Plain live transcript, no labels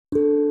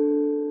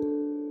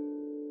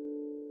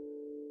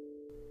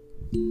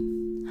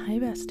Hi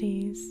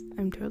besties.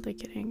 I'm totally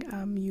kidding.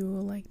 You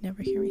will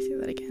never hear me say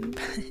that again.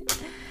 But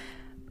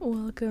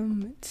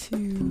welcome to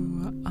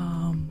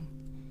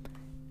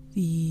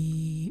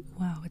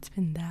it's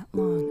been that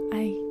long.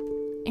 I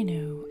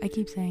know I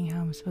keep saying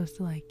how I'm supposed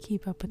to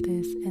keep up with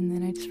this, and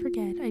then I just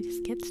forget. I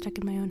just get stuck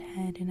in my own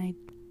head, and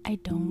I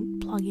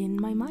don't plug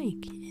in my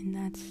mic, and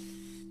that's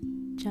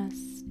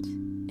just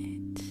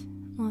it.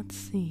 Let's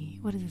see.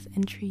 What is this?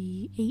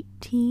 Entry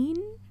 18?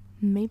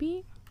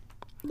 Maybe?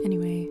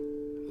 Anyway,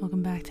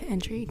 welcome back to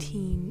entry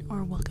 18,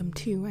 or welcome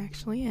to,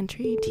 actually,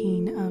 entry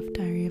 18 of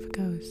Diary of a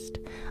Ghost.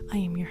 I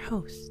am your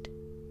host,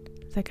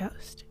 the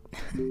ghost.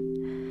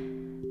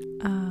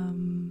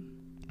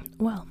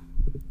 Well,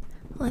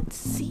 let's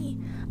see.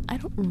 I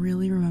don't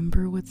really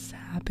remember what's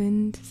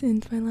happened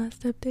since my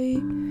last update.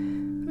 Let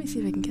me see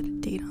if I can get a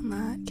date on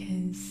that,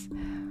 because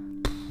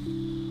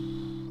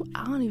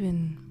I don't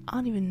even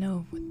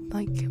know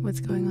what's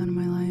going on in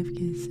my life,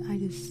 because I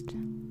just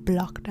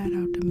blocked that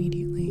out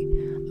immediately.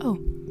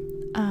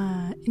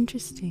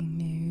 Interesting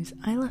news.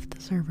 I left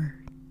the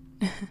server.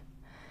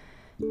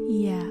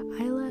 Yeah,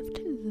 I left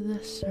the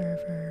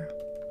server.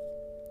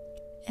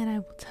 And I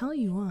will tell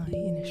you why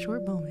in a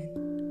short moment.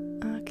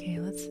 Okay,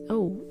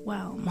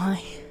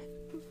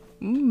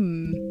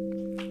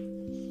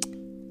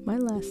 my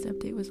last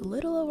update was a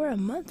little over a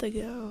month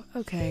ago.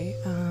 Okay,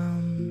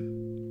 I'll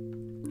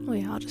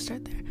just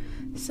start there.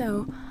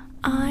 So,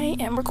 I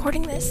am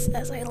recording this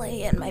as I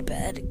lay in my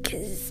bed,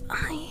 because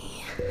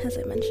as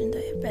I mentioned,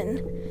 I have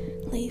been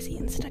lazy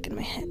and stuck in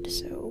my head,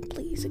 so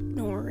please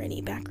ignore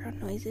any background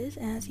noises,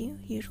 as you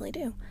usually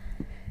do.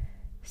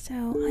 So,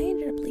 I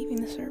ended up leaving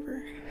the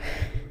server.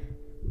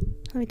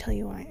 Let me tell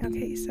you why.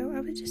 Okay, so I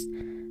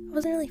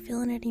wasn't really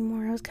feeling it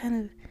anymore. I was kind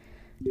of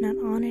not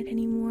on it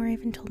anymore. I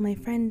even told my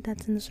friend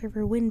that's in the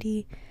server,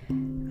 Wendy,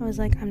 I was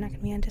like, I'm not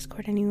gonna be on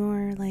Discord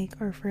anymore,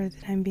 or for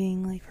the time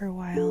being, for a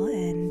while,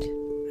 and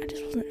I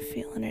just wasn't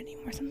feeling it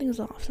anymore. Something was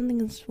off, something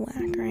was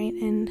whack, right?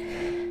 And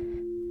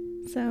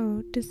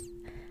so, I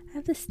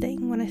have this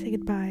thing when I say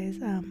goodbyes,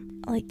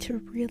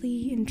 to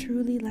really and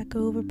truly let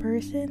go of a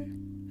person,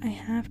 I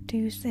have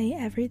to say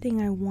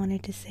everything I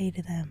wanted to say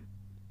to them,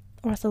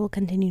 or else I will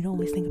continue to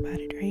always think about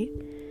it, right?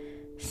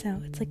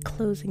 So it's like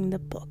closing the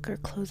book, or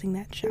closing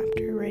that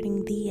chapter,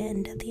 writing the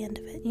end at the end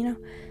of it,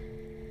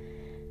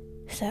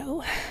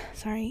 So,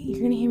 sorry,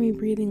 you're gonna hear me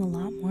breathing a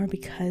lot more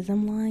because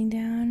I'm lying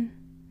down,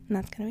 and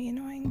that's gonna be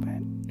annoying,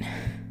 but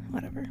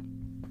whatever.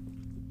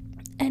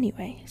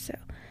 Anyway, so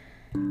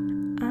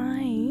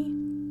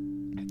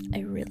I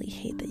really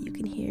hate that you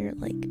can hear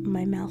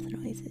my mouth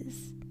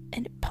noises,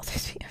 and it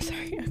bothers me. I'm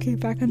sorry. Okay,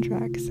 back on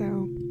track.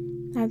 So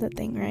I have that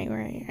thing, right,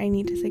 where I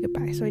need to say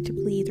goodbye. So I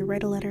typically either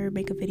write a letter,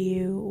 make a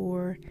video,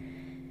 or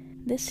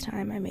this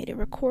time I made a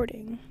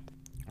recording,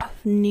 a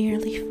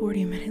nearly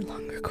 40-minute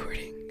long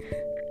recording,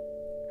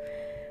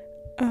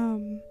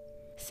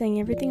 saying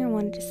everything I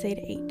wanted to say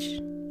to H.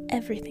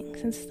 Everything,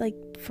 since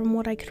from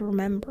what I could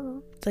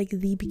remember,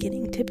 the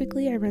beginning.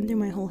 Typically I run through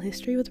my whole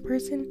history with a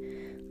person,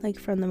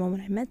 from the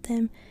moment I met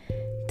them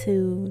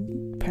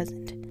to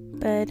present.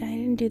 But I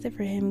didn't do that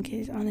for him,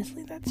 because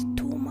honestly that's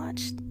too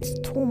much. It's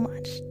too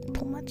much.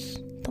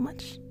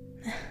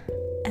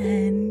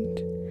 And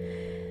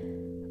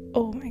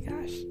oh my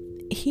gosh,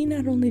 he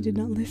not only did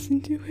not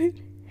listen to it,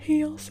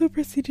 he also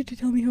proceeded to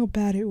tell me how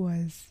bad it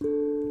was.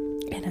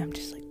 And I'm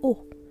just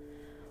oh,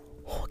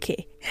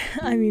 okay.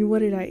 I mean, what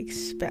did I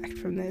expect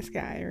from this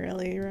guy,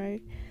 really,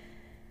 right?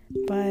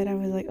 But I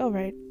was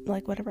alright,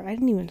 whatever. I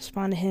didn't even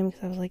respond to him,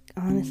 because I was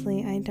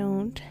honestly, I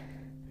don't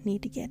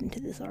need to get into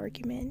this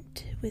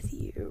argument with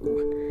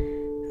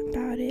you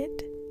about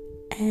it.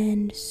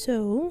 And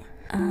so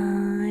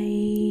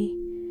I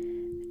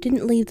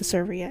didn't leave the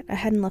server yet. I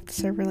hadn't left the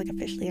server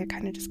officially. I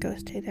kind of just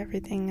ghosted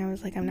everything. I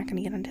was I'm not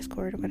gonna get on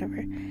Discord or whatever.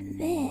 And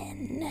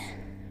then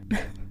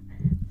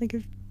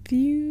a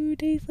few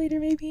days later,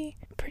 maybe,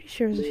 I'm pretty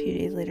sure it was a few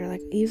days later,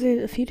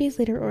 either a few days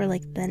later or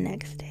the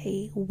next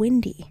day,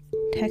 Wendy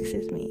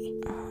texts me.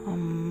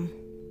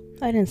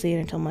 I didn't see it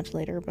until much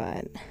later,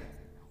 but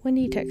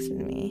Wendy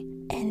texted me,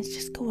 and it's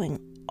just going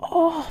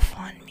off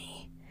on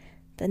me.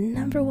 The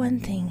number one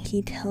thing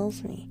he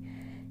tells me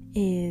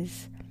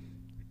is,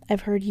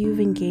 I've heard you've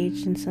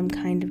engaged in some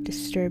kind of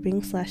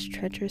disturbing /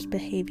 treacherous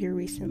behavior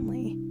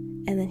recently.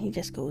 And then he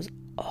just goes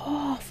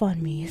off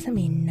on me. He sent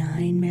me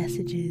 9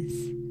 messages.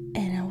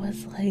 And I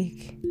was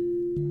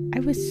I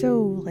was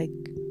so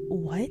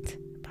what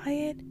by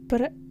it?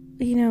 But,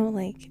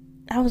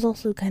 I was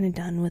also kind of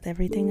done with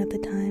everything at the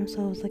time,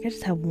 so I was I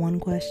just have one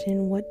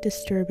question. What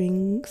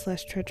disturbing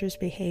 / treacherous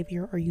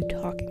behavior are you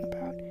talking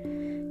about?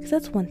 Because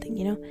that's one thing,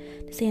 to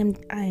say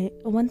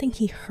one thing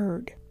he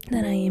heard,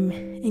 that I am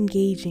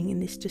engaging in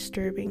this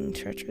disturbing,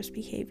 treacherous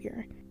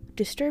behavior.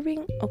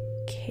 Disturbing,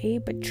 okay,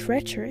 but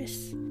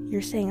treacherous,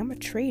 you're saying I'm a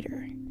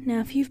traitor.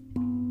 Now, if you've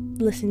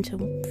listened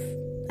to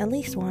at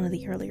least one of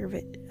the earlier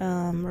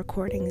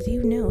recordings,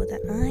 you know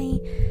that I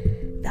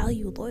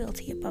value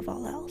loyalty above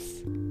all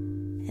else.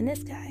 And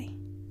this guy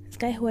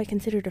who I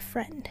considered a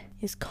friend,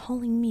 is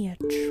calling me a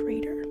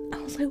traitor.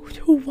 I was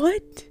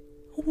what?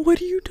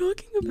 what are you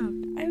talking about?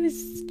 I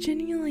was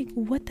genuinely like,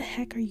 what the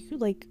heck are you,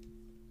 like,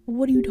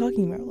 what are you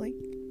talking about? Like,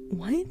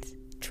 what?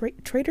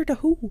 Traitor to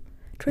who?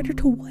 Traitor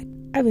to what?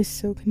 I was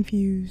so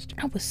confused.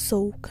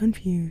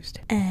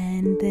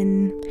 And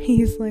then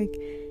he's like,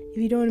 if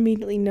you don't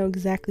immediately know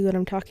exactly what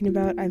I'm talking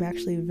about, I'm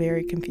actually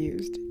very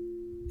confused.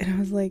 And I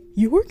was like,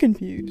 you're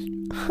confused?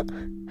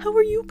 How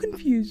are you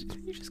confused?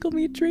 You just called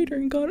me a traitor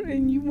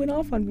and you went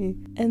off on me.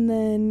 And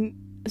then,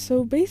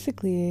 so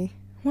basically,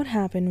 what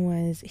happened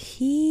was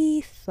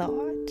he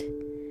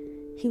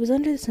was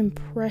under this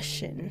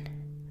impression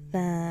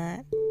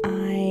that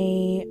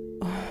I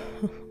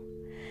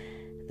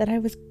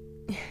was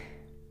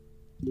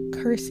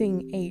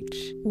cursing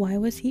H. Why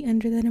was he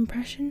under that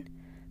impression?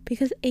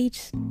 Because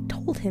H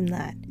told him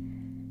that.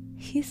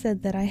 He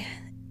said that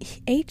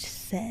H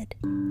said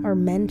or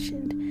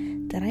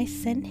mentioned that I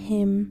sent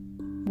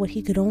him what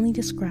he could only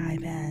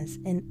describe as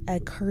a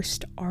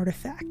cursed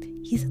artifact.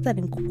 He said that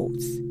in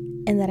quotes,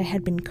 and that I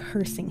had been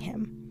cursing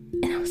him.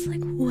 And I was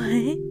like,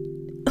 what?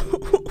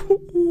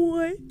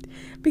 What?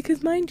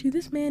 Because mind you,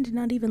 this man did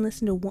not even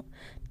listen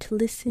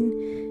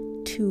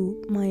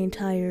to my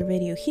entire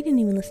video. He didn't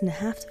even listen to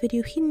half the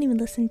video. He didn't even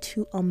listen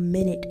to a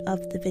minute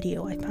of the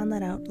video. I found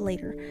that out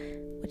later,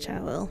 which I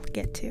will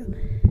get to.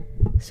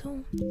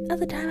 So at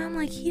the time, I'm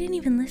like, he didn't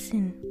even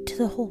listen to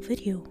the whole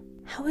video.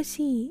 How is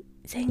he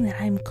saying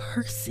that I'm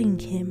cursing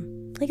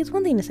him? Like, it's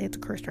one thing to say it's a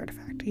cursed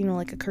artifact, you know,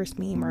 like a cursed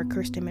meme or a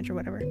cursed image or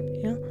whatever,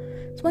 you know?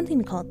 It's one thing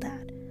to call it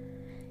that.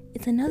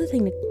 It's another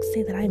thing to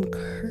say that I'm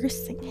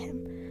cursing him.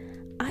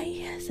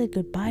 I said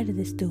goodbye to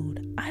this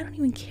dude. I don't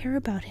even care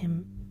about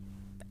him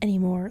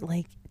anymore.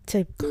 Like,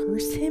 to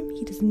curse him,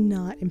 he does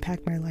not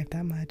impact my life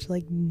that much.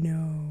 Like,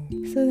 no.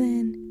 So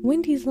then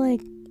Wendy's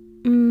like,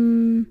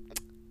 then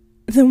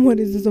what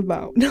is this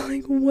about?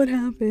 Like, what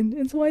happened?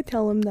 And so I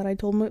tell him that I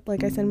told him,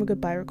 like, I sent him a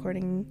goodbye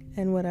recording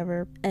and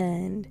whatever.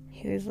 And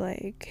he was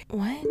like,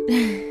 what?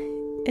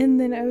 And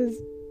then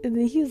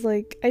he was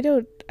like, I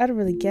don't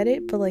really get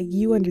it, but like,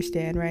 you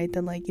understand, right?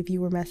 That like, if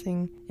you were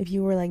messing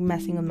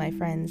with my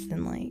friends,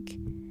 then like,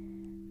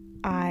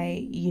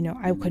 I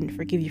couldn't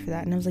forgive you for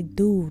that. And I was like,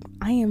 dude,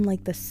 I am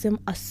like a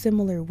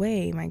similar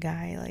way, my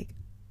guy, like,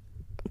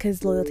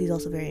 because loyalty is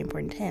also very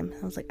important to him.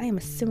 I was like, I am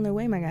a similar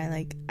way, my guy,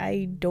 like,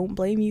 I don't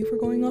blame you for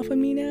going off on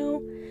me now.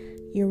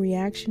 Your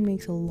reaction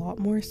makes a lot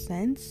more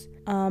sense,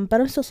 but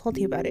I'm still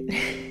salty about it.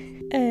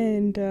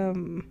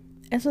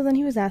 And so then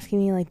he was asking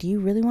me, like, do you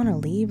really want to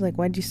leave? Like,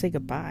 why did you say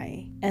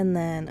goodbye? And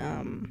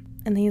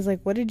then he's like,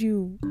 what did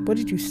you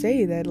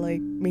say that, like,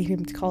 made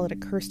him call it a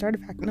cursed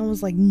artifact? And I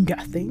was like,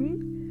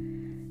 nothing.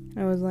 And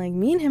I was like,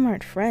 me and him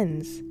aren't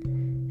friends.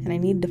 And I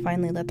needed to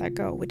finally let that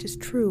go, which is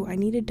true. I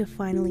needed to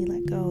finally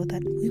let go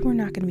that we were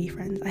not going to be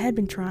friends. I had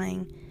been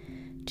trying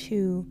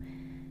to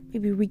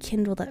maybe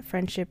rekindle that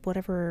friendship,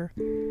 whatever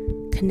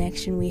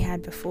connection we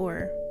had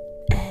before.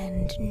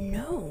 And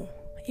no,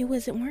 it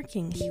wasn't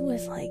working. He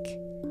was like,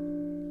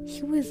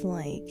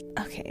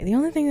 okay, the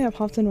only thing that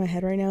pops into my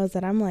head right now is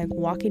that I'm like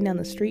walking down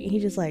the street and he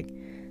just like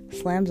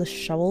slams a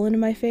shovel into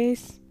my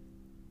face.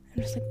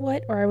 I'm just like,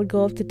 what? Or I would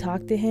go up to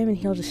talk to him and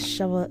he'll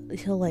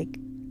like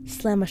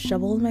slam a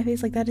shovel in my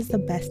face. Like, that is the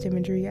best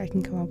imagery I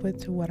can come up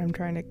with to what I'm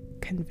trying to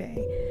convey.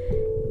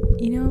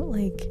 You know,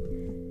 like,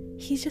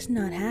 he's just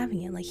not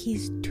having it. Like,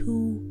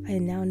 I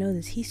now know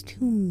this, he's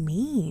too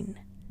mean.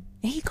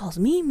 And he calls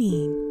me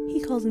mean.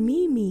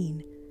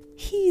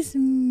 He's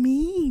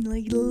mean,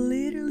 like,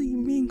 literally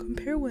mean.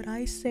 Compare what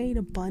I say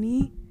to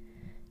Bunny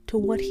to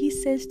what he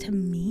says to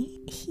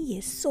me. He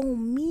is so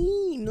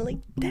mean. Like,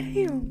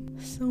 damn,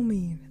 so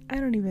mean. I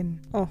don't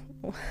even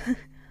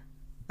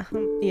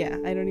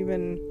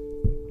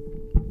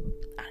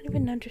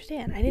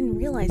understand. I didn't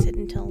realize it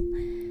until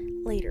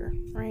later,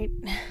 right?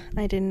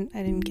 I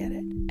didn't get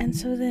it. And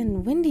so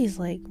then Wendy's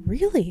like,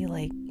 really?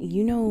 Like,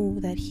 you know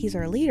that he's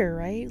our leader,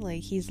 right?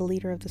 Like, he's the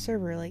leader of the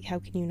server. Like, how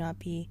can you not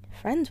be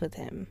friends with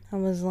him?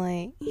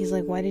 He's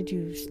like, why did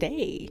you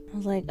stay? I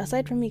was like,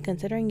 aside from me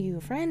considering you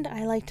a friend,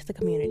 I liked the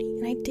community.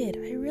 And I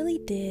really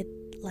did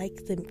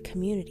like the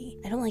community.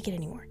 I don't like it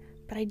anymore,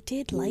 but I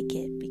did like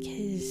it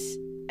because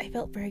I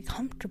felt very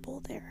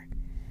comfortable there.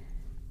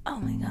 Oh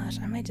my gosh,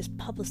 I might just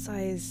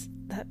publicize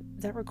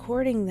that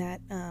recording that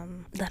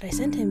I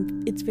sent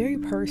him. It's very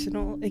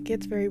personal. It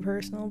gets very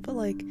personal, but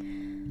like,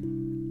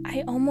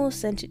 I almost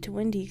sent it to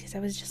Wendy because I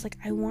was just like,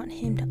 I want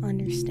him to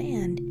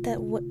understand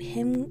that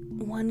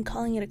one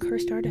calling it a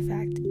cursed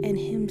artifact and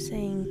him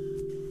saying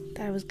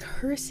that I was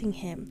cursing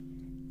him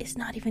is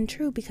not even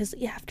true, because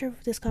after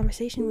this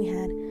conversation we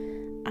had,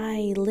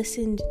 I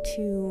listened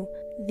to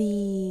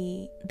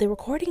the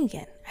recording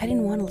again. I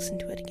didn't want to listen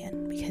to it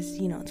again because,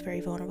 you know, it's very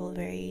vulnerable,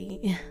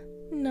 very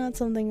not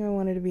something I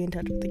wanted to be in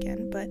touch with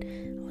again, but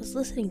I was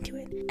listening to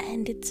it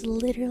and it's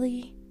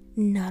literally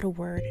not a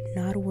word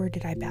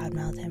did I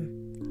badmouth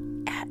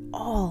him at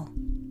all.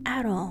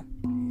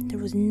 There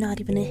was not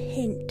even a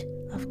hint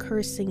of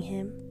cursing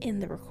him in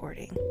the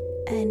recording,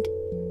 and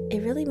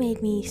it really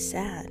made me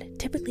sad.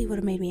 Typically it would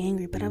have made me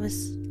angry, but I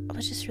was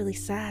was just really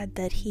sad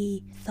that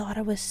he thought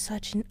I was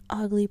such an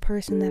ugly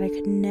person that I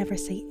could never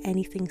say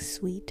anything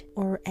sweet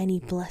or any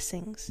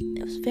blessings.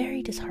 It was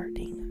very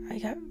disheartening. I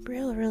got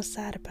real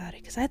sad about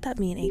it because I thought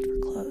me and H were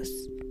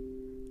close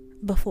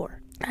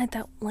before. I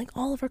thought, like,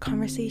 all of our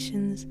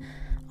conversations,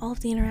 all of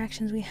the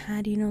interactions we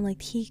had, you know,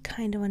 like, he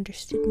kind of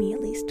understood me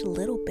at least a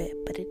little bit,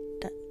 but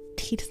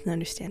he doesn't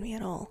understand me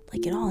at all,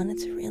 and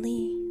it's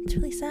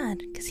really sad,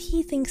 because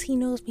he thinks he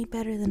knows me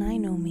better than I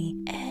know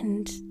me,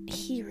 and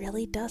he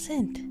really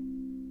doesn't.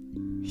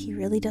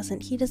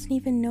 He doesn't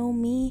even know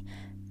me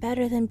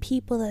better than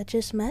people that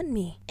just met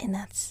me, and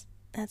that's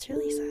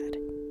really sad.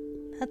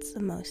 That's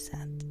the most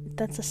sad.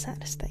 That's the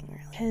saddest thing,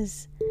 really,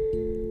 because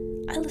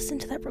I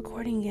listened to that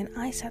recording again.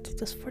 I sat through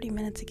those 40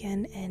 minutes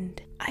again, and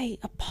I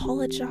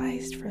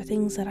apologized for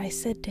things that I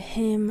said to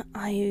him.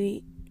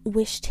 I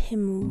wished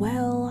him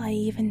well. I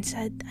even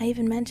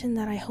mentioned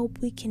that I hope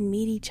we can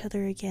meet each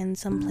other again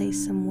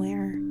someplace,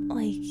 somewhere.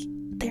 Like,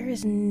 there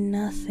is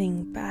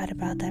nothing bad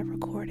about that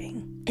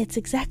recording. It's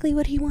exactly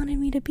what he wanted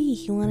me to be.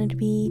 He wanted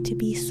me to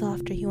be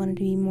softer. He wanted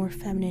to be more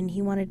feminine.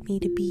 He wanted me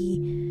to be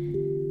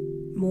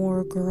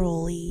more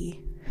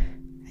girly.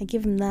 I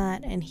give him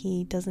that, and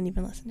he doesn't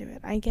even listen to it.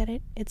 I get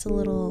it. It's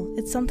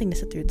something to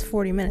sit through. It's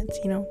 40 minutes,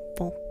 you know?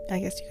 Well, I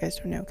guess you guys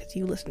don't know because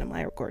you listen to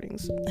my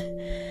recordings.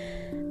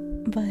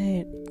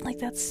 But, like,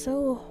 that's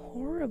so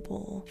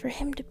horrible for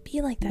him to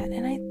be like that.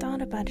 And I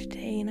thought about it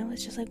today, and I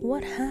was just like,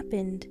 what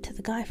happened to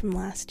the guy from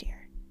last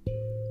year?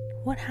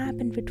 What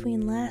happened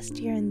between last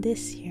year and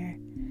this year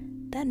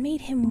that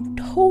made him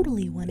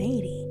totally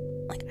 180?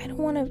 Like, I don't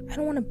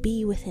want to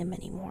be with him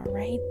anymore,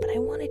 right? But I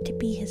wanted to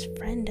be his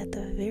friend at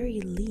the very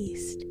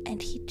least,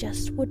 and he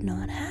just would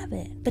not have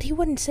it. But he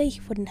wouldn't say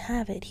he wouldn't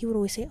have it. He would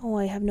always say, oh,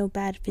 I have no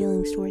bad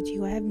feelings towards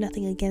you. I have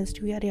nothing against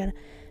you, yada yada.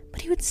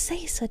 But he would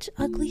say such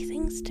ugly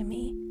things to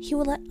me. He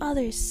would let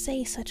others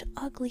say such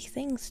ugly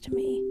things to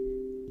me.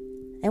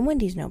 And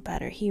Wendy's no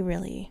better. He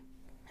really,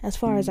 as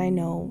far as I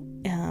know,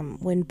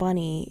 when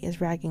Bunny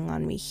is ragging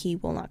on me, he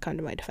will not come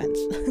to my defense.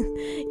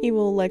 He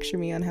will lecture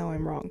me on how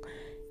I'm wrong,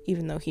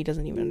 even though he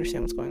doesn't even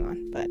understand what's going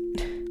on. But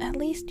at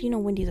least, you know,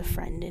 Wendy's a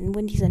friend, and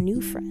Wendy's a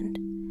new friend.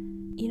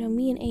 You know,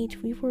 me and H,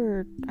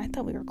 I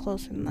thought we were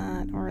closer than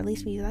that, or at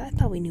least I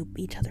thought we knew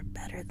each other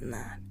better than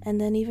that. And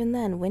then even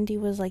then, Wendy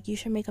was like, you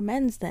should make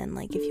amends then,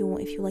 like, if you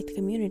like the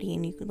community,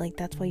 and you like,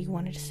 that's what you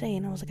wanted to say.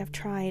 And I was like, I've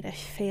tried, I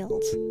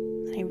failed,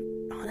 and I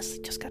honestly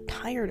just got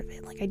tired of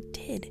it. Like, I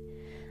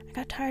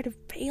got tired of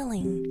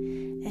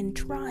failing and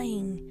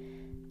trying,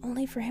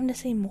 only for him to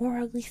say more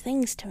ugly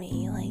things to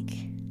me. Like,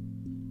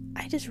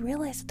 I just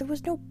realized that there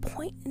was no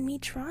point in me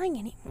trying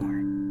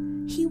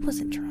anymore. He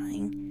wasn't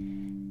trying.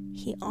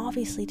 He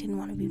obviously didn't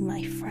want to be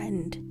my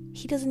friend.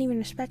 He doesn't even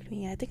respect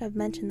me. I think I've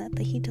mentioned that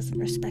he doesn't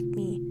respect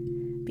me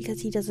because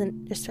he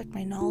doesn't respect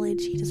my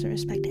knowledge. He doesn't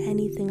respect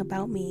anything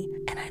about me.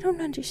 And I don't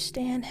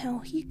understand how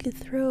he could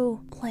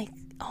throw, like,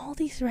 all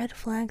these red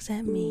flags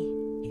at me.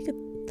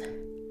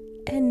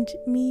 And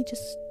me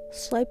just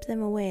swipe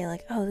them away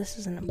like, oh, this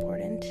isn't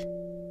important.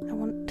 I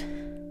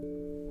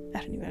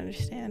don't even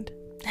understand.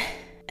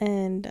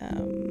 And,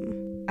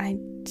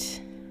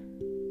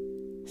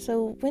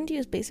 so Wendy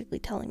was basically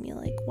telling me,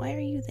 like, why are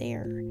you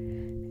there?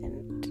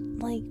 And,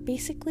 like,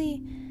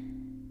 basically,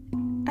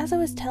 as I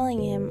was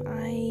telling him,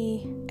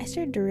 I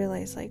started to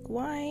realize, like,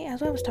 why,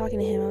 as I was talking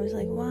to him, I was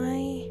like,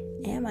 why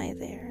am I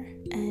there?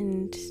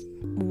 And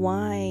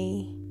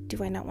why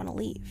do I not want to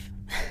leave?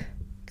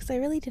 Because I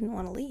really didn't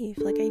want to leave.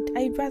 Like,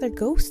 I'd rather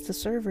ghost the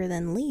server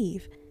than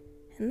leave.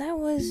 And that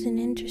was an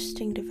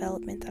interesting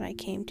development that I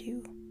came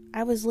to.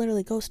 I was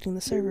literally ghosting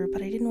the server,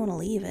 but I didn't want to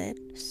leave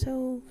it.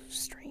 So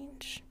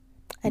strange.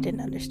 I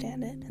didn't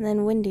understand it. And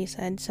then Wendy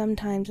said,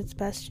 sometimes it's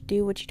best to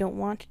do what you don't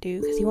want to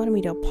do, because he wanted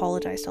me to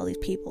apologize to all these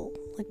people,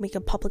 like make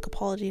a public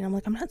apology. And I'm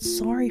like, I'm not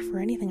sorry for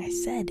anything I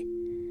said.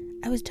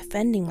 I was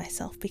defending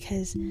myself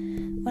because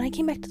when I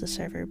came back to the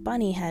server,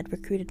 Bunny had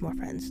recruited more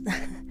friends.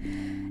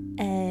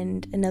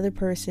 And another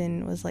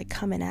person was like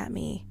coming at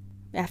me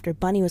after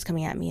Bunny was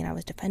coming at me and I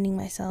was defending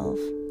myself.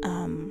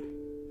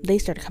 They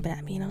started coming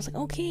at me and I was like,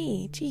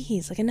 okay,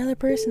 geez, like another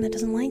person that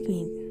doesn't like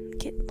me.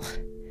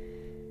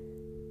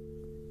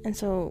 And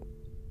so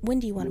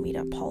Wendy wanted me to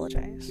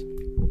apologize.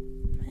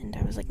 And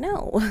I was like,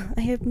 no,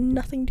 I have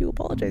nothing to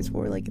apologize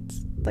for. Like,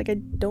 it's like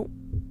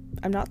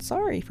I'm not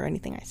sorry for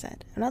anything I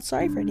said. I'm not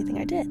sorry for anything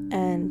I did.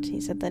 And he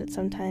said that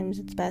sometimes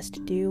it's best to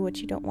do what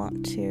you don't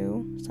want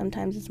to.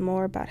 Sometimes it's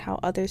more about how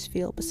others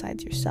feel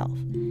besides yourself.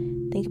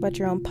 Think about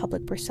your own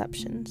public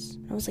perceptions.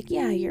 And I was like,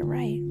 yeah, you're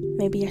right.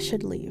 Maybe I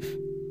should leave.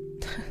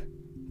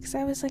 Because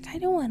I was like, I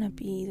don't want to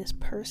be this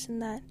person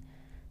that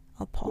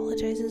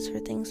apologizes for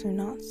things they're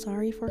not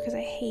sorry for, because I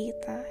hate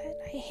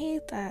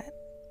that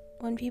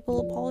when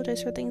people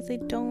apologize for things they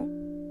don't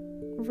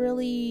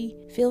really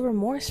feel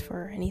remorse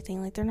for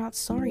anything. Like, they're not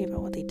sorry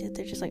about what they did.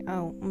 They're just like,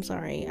 oh, I'm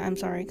sorry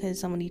because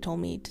somebody told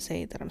me to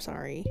say that I'm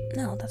sorry.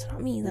 No, that's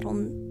not me.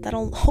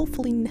 That'll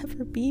hopefully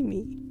never be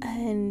me.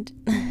 And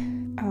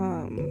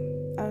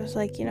I was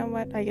like, you know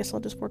what, I guess I'll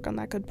just work on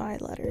that goodbye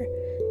letter.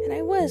 And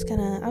I was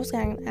gonna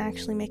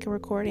actually make a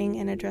recording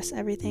and address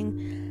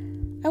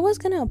everything. I was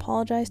gonna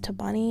apologize to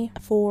Bunny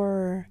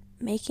for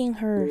making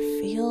her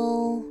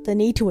feel the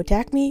need to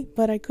attack me,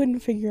 but I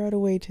couldn't figure out a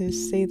way to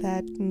say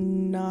that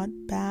not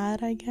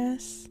bad, I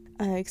guess.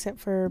 Except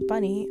for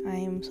Bunny, I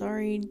am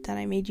sorry that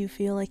I made you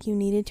feel like you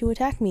needed to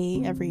attack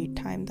me every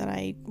time that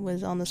I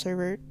was on the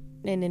server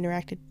and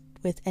interacted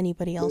with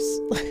anybody else.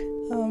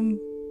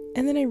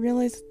 And then I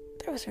realized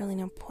there was really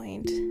no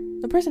point.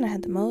 The person I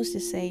had the most to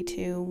say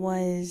to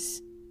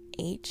was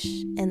H,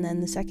 and then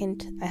the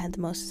second I had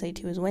the most to say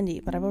to was Wendy,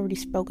 but I've already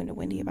spoken to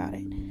Wendy about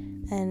it.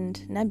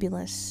 And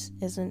Nebulous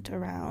isn't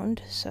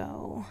around,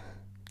 so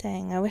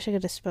dang, I wish I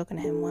could have spoken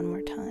to him one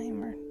more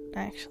time, or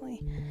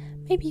actually,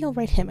 maybe I'll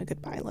write him a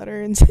goodbye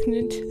letter and send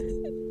it.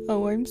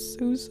 Oh, I'm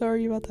so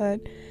sorry about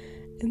that.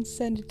 And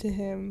send it to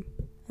him.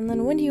 And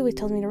then Wendy always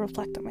tells me to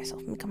reflect on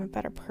myself and become a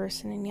better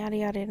person and yada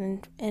yada,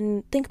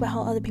 and think about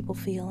how other people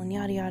feel and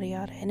yada yada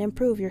yada, and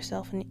improve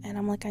yourself. And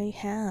I'm like, I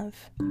have.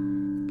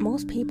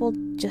 Most people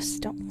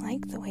just don't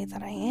like the way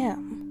that I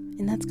am.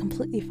 And that's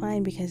completely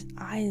fine, because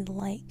I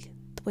like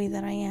the way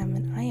that I am,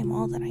 and I am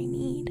all that I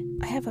need.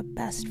 I have a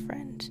best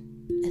friend,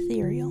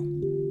 Ethereal.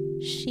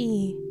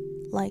 She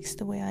likes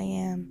the way I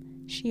am.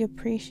 She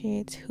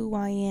appreciates who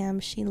I am.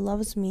 She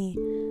loves me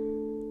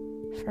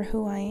for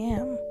who I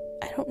am.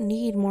 I don't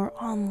need more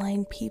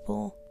online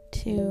people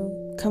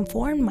to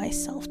conform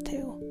myself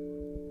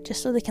to,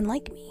 just so they can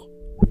like me.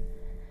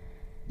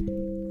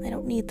 I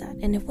don't need that.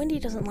 And if Wendy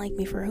doesn't like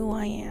me for who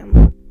I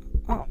am...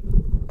 Oh,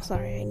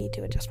 sorry, I need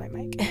to adjust my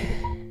mic.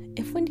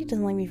 If Wendy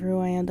doesn't like me for who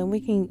I am, then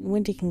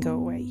Wendy can go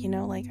away, you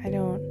know? Like,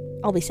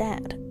 I'll be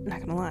sad,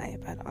 not gonna lie,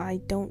 but I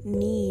don't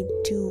need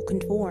to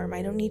conform.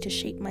 I don't need to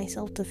shape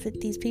myself to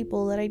fit these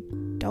people that I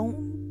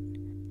don't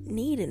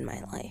need in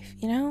my life,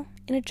 you know?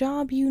 In a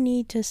job, you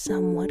need to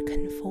somewhat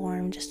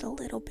conform just a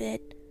little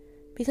bit,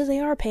 because they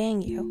are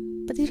paying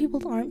you. But these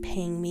people aren't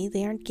paying me.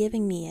 They aren't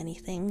giving me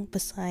anything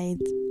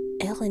besides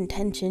ill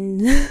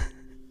intention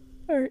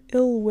or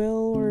ill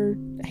will or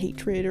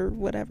hatred or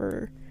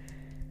whatever,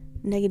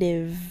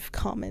 negative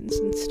comments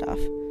and stuff.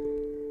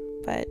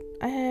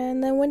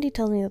 And then Wendy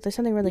tells me that there's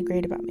something really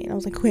great about me, and I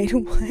was like, wait,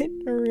 what?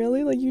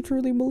 Really? Like, you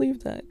truly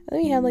believe that? And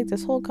then we had like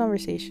this whole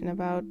conversation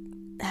about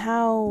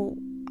how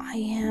I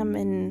am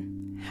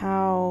and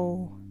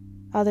how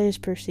others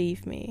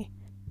perceive me.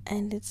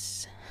 And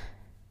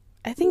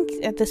I think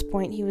at this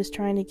point he was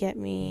trying to get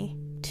me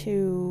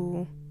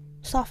to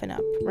soften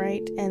up,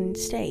 right? And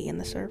stay in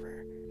the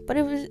server. But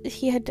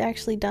he had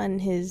actually done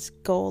his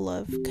goal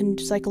of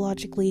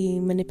psychologically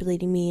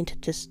manipulating me into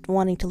just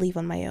wanting to leave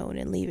on my own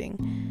and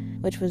leaving,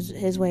 which was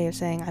his way of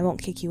saying, I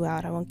won't kick you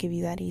out, I won't give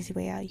you that easy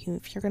way out.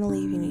 If you're gonna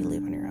leave, you need to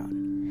leave on your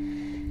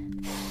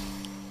own.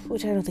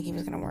 Which I don't think he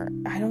was gonna work.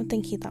 I don't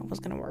think he thought was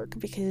gonna work,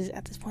 because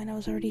at this point I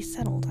was already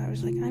settled. I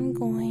was like, I'm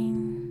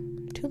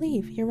going to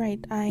leave. You're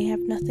right. I have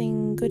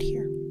nothing good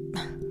here.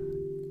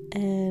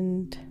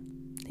 And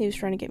he was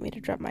trying to get me to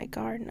drop my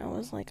guard, and I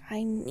was like,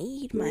 I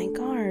need my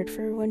guard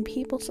for when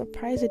people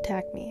surprise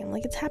attack me. I'm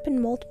like, it's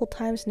happened multiple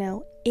times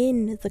now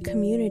in the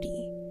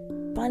community.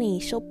 Bunny,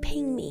 she'll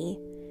ping me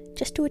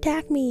just to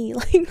attack me.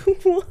 Like,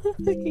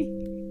 why?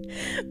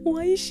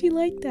 Why is she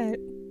like that?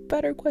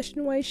 Better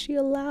question, why is she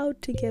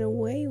allowed to get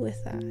away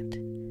with that?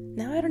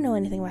 Now, I don't know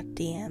anything about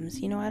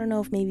DMs, you know? I don't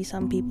know if maybe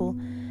some people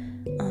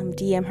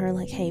DM her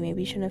like, hey,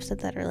 maybe you shouldn't have said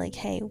that, or like,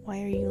 hey,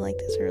 why are you like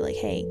this, or like,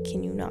 hey,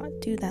 can you not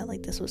do that,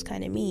 like, this was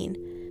kind of mean.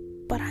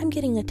 But I'm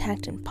getting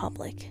attacked in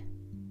public.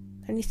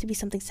 There needs to be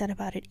something said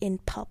about it in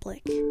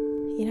public,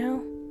 you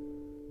know?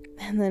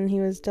 And then he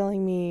was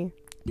telling me,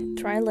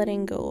 try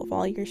letting go of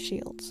all your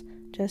shields,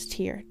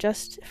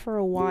 just for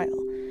a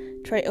while.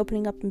 Try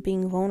opening up and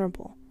being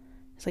vulnerable.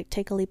 It's like,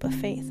 take a leap of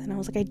faith. And I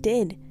was like, I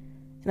did.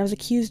 And I was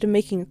accused of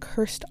making a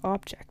cursed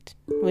object,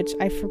 which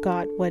I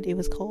forgot what it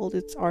was called.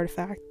 It's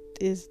artifact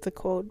is the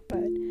quote,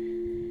 but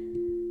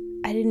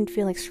I didn't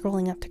feel like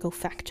scrolling up to go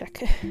fact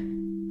check.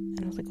 And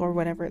I was like, or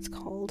whatever it's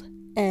called.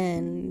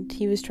 And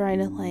he was trying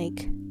to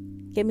like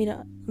get me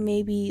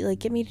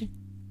to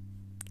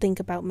think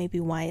about maybe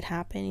why it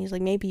happened. He's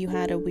like, maybe you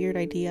had a weird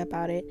idea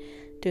about it,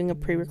 doing a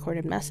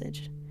pre-recorded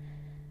message.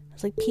 I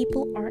was like,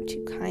 people aren't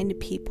too kind to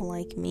people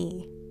like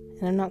me.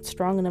 And I'm not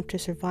strong enough to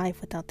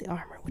survive without the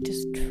armor, which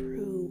is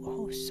true.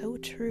 Oh, so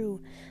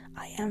true.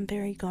 I am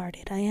very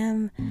guarded. I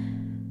am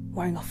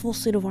wearing a full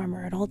suit of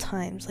armor at all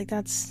times. Like,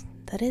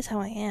 that is how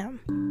I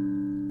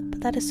am.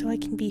 But that is so I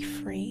can be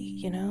free,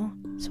 you know?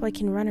 So I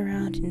can run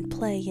around and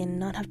play and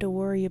not have to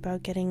worry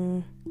about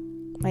getting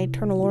my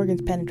internal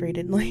organs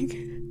penetrated. Like,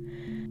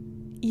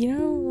 you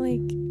know,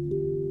 like,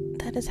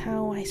 that is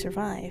how I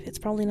survive. It's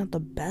probably not the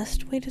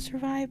best way to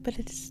survive, but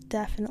it's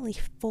definitely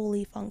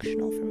fully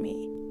functional for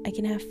me. I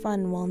can have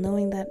fun while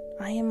knowing that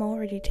I am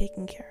already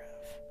taken care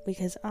of,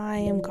 because I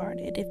am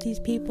guarded. If these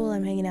people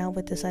I'm hanging out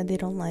with decide they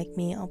don't like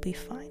me, I'll be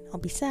fine. I'll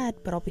be sad,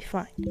 but I'll be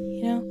fine,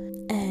 you know?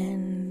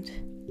 And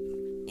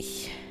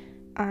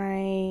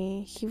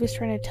he was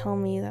trying to tell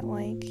me that,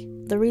 like,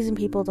 the reason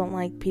people don't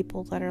like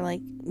people that are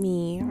like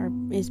me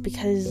is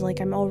because, like,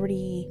 I'm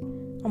already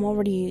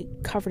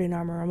covered in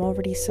armor. I'm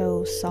already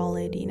so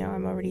solid,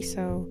 I'm already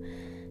so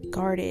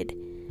guarded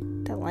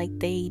that, like,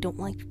 they don't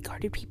like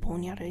guarded people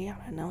and yada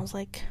yada. And I was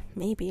like,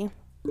 maybe.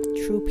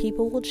 True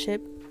people will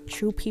chip,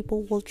 true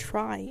people will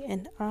try,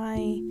 and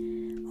I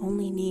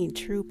only need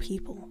true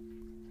people.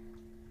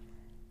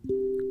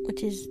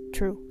 Which is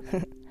true.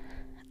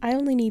 I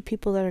only need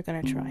people that are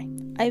gonna try.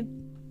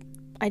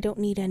 I don't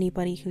need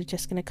anybody who's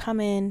just gonna come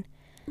in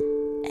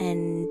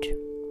and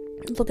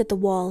look at the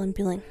wall and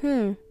be like,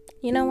 you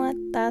know what?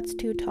 That's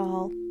too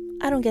tall.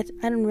 I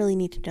don't really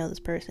need to know this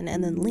person,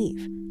 and then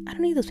leave. I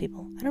don't need those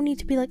people. I don't need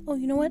to be like, oh,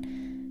 you know what?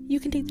 You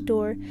can take the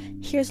door.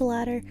 Here's a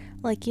ladder.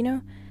 Like,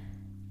 you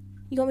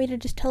want me to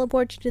just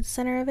teleport you to the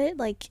center of it?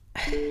 Like,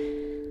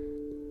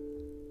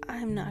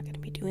 I'm not gonna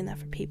be doing that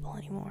for people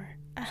anymore.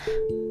 I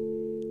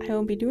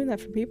won't be doing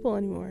that for people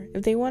anymore.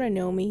 If they want to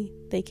know me,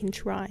 they can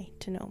try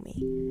to know me.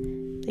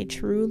 If they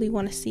truly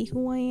want to see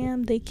who I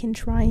am, they can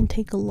try and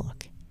take a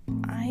look.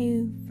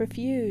 I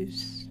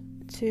refuse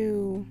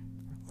to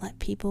let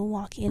people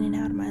walk in and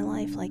out of my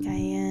life like I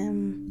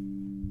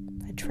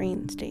am a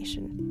train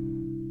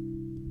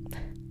station.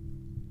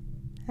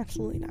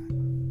 Absolutely not.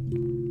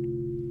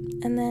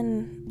 And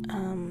then,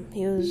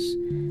 he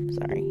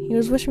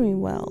was wishing me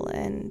well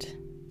and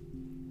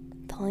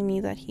telling me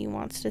that he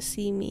wants to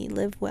see me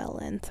live well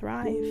and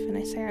thrive, and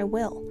I say I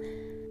will,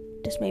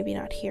 just maybe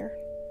not here,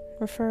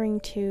 referring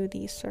to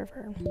the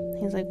server.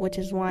 He's like, which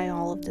is why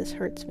all of this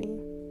hurts me.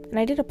 And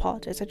I did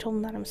apologize. I told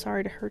him that I'm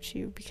sorry to hurt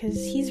you, because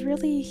he's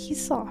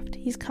soft,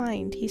 he's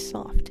kind, he's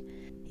soft.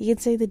 He can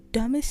say the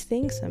dumbest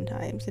things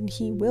sometimes, and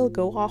he will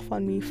go off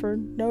on me for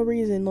no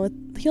reason.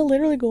 He'll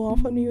literally go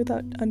off on me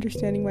without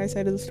understanding my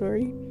side of the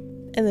story,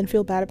 and then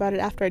feel bad about it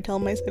after I tell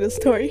him my side of the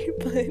story.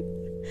 But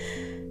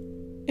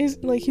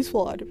he's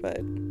flawed, but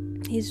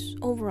he's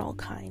overall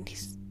kind.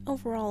 He's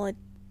overall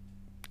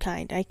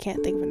kind. I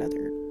can't think of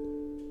another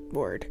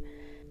word.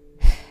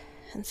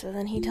 And so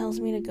then he tells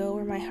me to go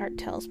where my heart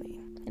tells me.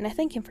 And I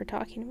thank him for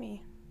talking to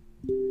me.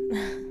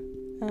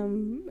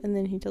 And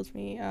then he tells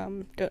me,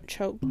 don't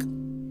choke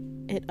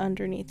it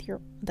underneath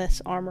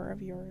this armor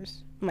of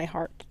yours. My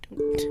heart.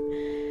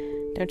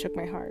 Don't choke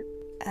my heart.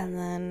 And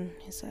then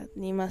he said,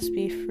 you must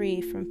be free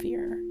from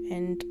fear.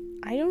 And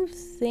I don't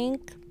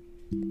think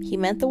he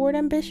meant the word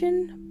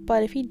ambition,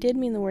 but if he did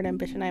mean the word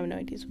ambition, I have no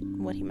idea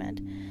what he meant.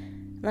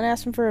 And then I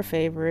asked him for a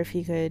favor, if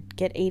he could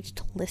get H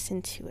to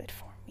listen to it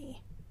for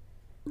me.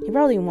 He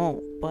probably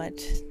won't,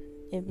 but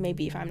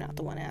maybe if I'm not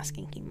the one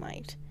asking, he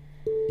might.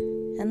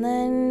 And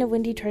then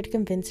Wendy tried to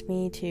convince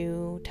me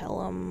to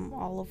tell him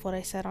all of what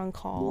I said on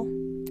call,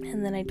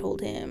 and then I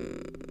told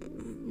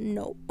him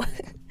no.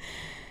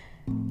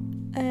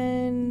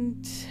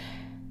 And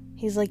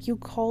he's like, you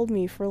called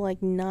me for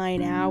like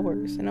 9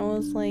 hours, and I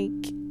was like,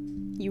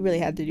 you really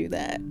had to do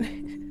that.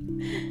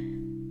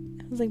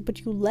 I was like, but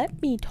you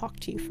let me talk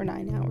to you for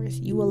 9 hours.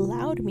 You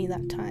allowed me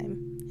that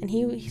time. And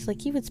he's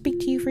like, he would speak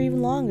to you for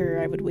even longer,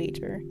 I would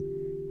wager.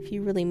 If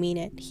you really mean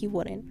it, he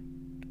wouldn't.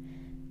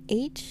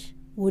 H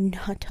would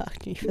not talk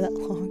to me for that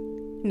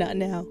long. Not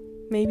now.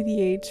 Maybe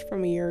the H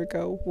from a year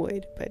ago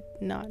would, but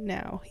not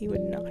now. He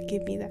would not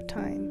give me that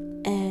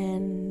time.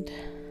 And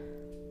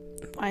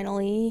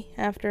finally,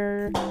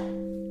 after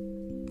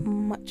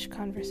much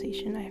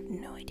conversation, I have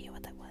no idea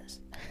what that was.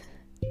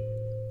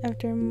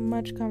 After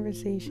much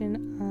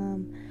conversation,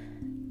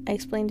 I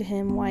explained to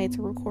him why it's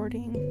a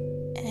recording,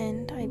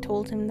 and I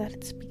told him that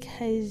it's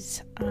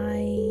because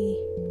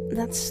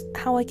that's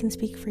how I can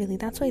speak freely.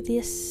 That's why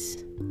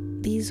these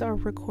are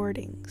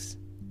recordings,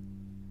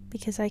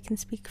 because I can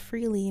speak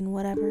freely in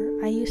whatever.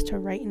 I used to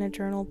write in a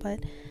journal,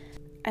 but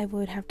I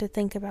would have to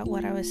think about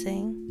what I was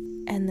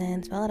saying, and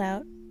then spell it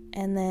out,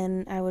 and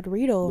then I would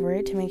read over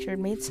it to make sure it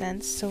made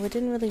sense, so it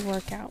didn't really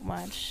work out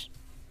much.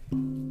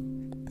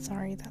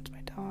 Sorry, that's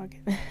my dog.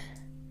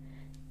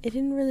 It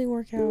didn't really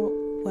work out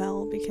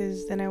well,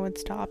 because then I would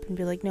stop and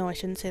be like, no, I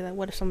shouldn't say that.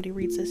 What if somebody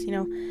reads this,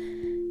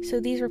 So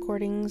these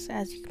recordings,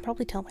 as you can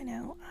probably tell by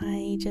now,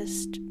 I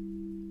just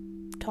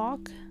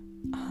talk.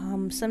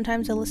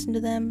 Sometimes I listen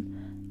to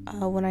them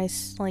when I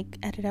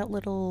edit out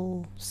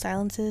little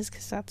silences,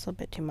 because that's a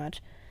bit too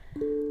much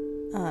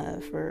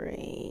for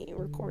a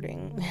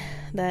recording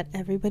that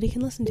everybody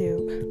can listen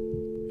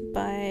to.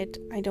 But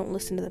I don't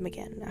listen to them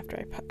again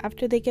after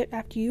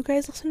you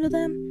guys listen to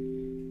them.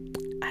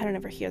 I don't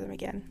ever hear them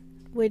again,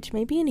 which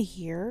maybe in a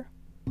year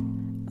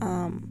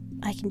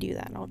I can do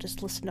that. I'll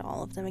just listen to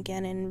all of them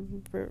again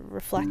and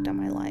reflect on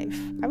my life.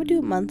 I would do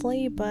it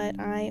monthly, but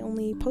I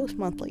only post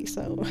monthly,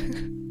 so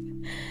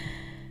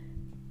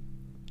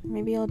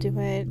maybe I'll do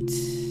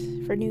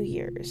it for New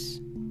Year's.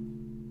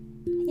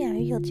 Yeah,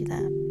 maybe I'll do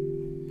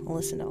that. I'll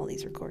listen to all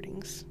these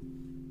recordings.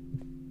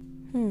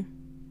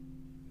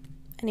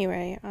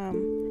 Anyway,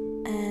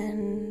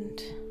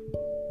 and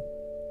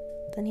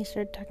then he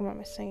started talking about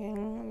my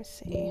singing. Let me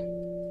see.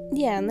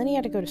 Yeah, and then he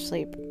had to go to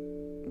sleep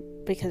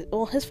because,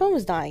 his phone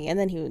was dying, and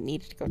then he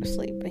needed to go to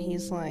sleep. And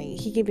he's like,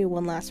 he gave me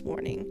one last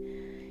warning.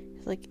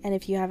 Like, and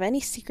if you have any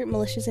secret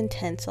malicious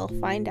intents, I'll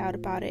find out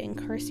about it and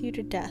curse you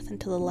to death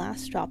until the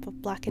last drop of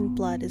blackened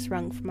blood is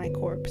wrung from my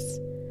corpse.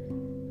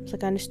 It's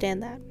like, I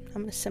understand that.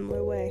 I'm in a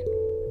similar way.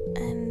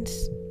 And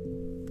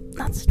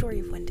that's the story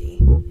of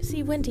Wendy.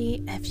 See,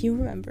 Wendy, if you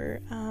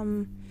remember,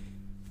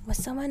 was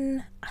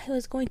someone I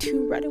was going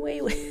to run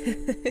away with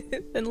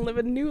and live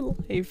a new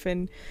life,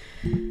 and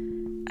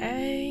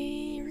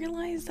I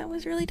realized that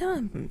was really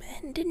dumb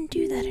and didn't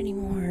do that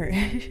anymore.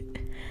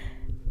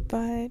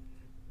 But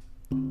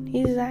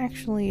he's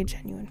actually a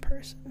genuine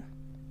person.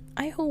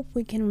 I hope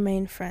we can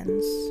remain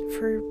friends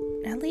for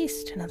at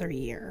least another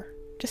year,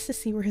 just to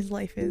see where his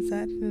life is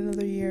at in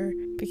another year,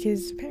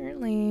 because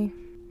apparently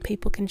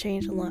people can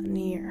change a lot in a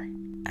year.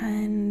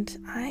 And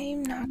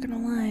I'm not gonna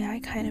lie, I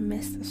kind of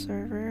miss the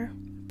server,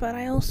 but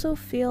I also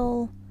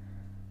feel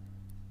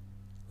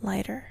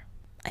lighter.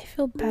 I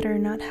feel better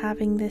not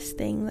having this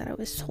thing that I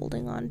was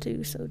holding on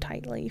to so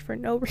tightly for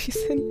no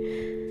reason.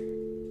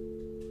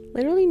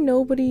 Literally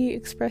nobody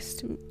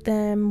expressed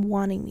them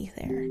wanting me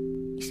there.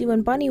 You see,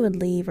 when Bunny would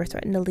leave or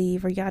threaten to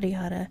leave or yada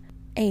yada,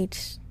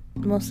 H,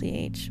 mostly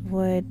H,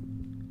 would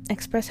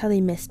express how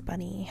they missed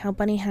Bunny, how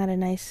Bunny had a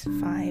nice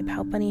vibe,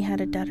 how Bunny had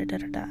a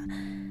da-da-da-da-da.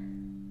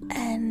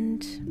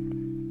 And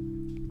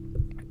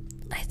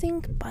I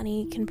think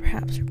Bunny can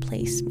perhaps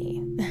replace me.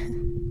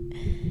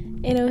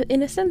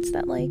 In a sense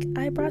that, like,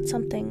 I brought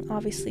something.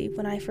 Obviously,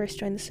 when I first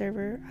joined the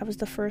server, I was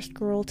the first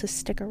girl to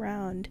stick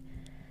around.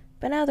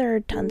 But now there are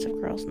tons of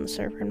girls on the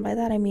server, and by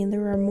that I mean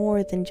there are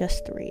more than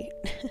just 3.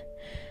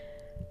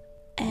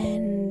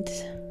 And,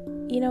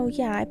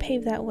 yeah, I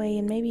paved that way,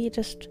 and maybe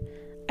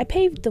I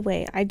paved the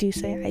way. I do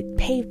say I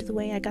paved the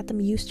way. I got them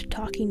used to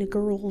talking to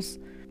girls,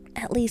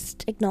 at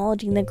least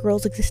acknowledging that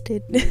girls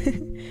existed.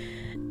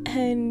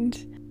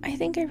 And I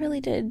think I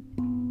really did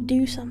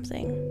do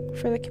something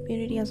for the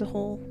community as a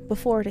whole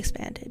before it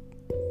expanded,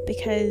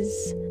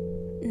 because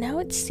now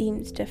it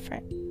seems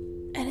different,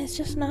 and it's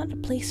just not a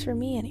place for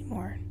me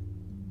anymore.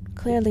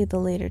 Clearly the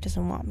leader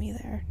doesn't want me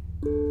there.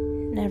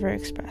 Never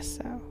expressed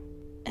so.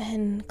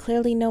 And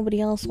clearly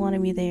nobody else wanted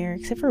me there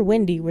except for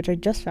Wendy, which I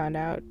just found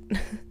out.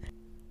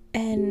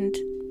 And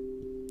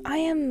I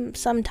am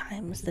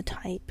sometimes the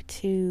type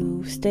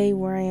to stay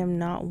where I am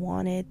not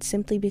wanted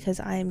simply because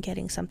I am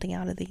getting something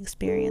out of the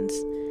experience.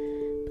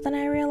 But then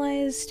I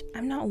realized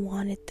I'm not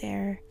wanted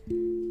there,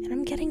 and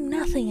I'm getting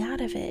nothing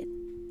out of it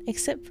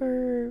except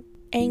for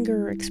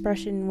anger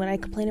expression when I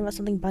complain about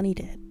something Bunny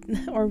did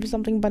or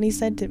something Bunny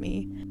said to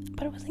me.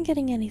 But I wasn't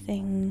getting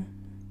anything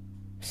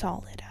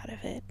solid out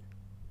of it.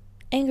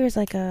 Anger is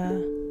like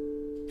a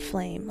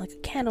flame, like a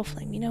candle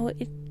flame,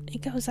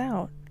 it goes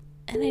out.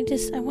 And I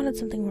wanted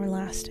something more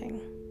lasting.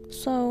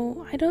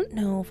 So I don't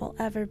know if I'll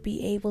ever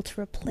be able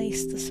to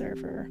replace the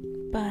server,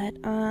 but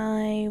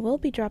I will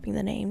be dropping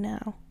the name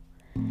now.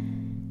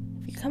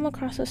 If you come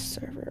across a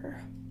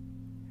server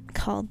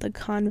called the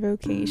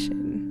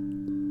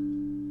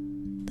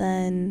Convocation,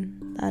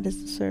 then that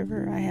is the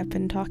server I have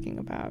been talking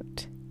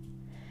about.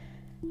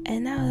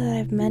 And now that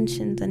I've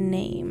mentioned the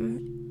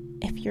name,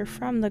 if you're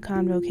from the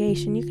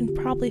Convocation, you can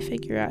probably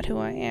figure out who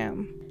I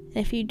am. And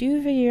if you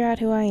do figure out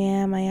who I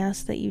am, I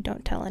ask that you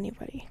don't tell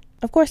anybody.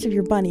 Of course, if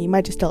you're Bunny, you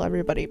might just tell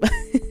everybody, but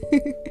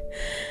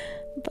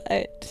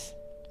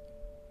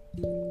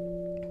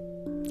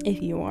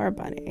if you are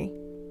Bunny,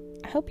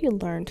 I hope you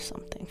learned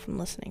something from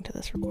listening to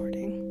this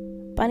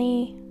recording.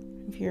 Bunny,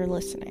 if you're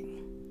listening,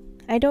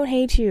 I don't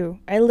hate you.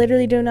 I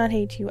literally do not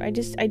hate you. I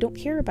don't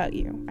care about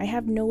you. I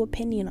have no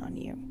opinion on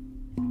you.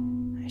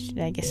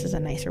 I guess is a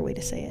nicer way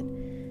to say it.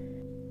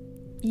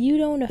 You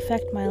don't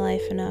affect my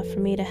life enough for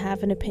me to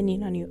have an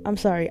opinion on you. I'm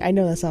sorry. I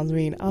know that sounds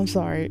mean. I'm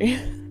sorry.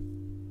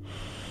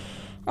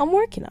 I'm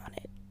working on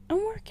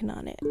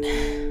it.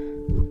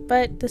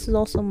 But this is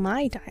also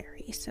my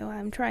diary, so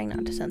I'm trying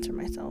not to censor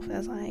myself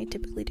as I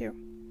typically do.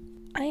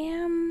 I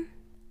am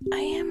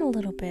a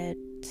little bit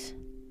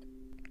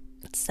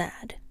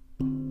sad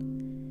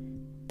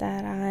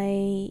that I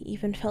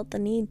even felt the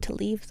need to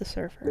leave the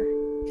server.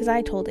 Because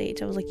I told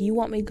H, I was like, you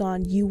want me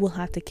gone, you will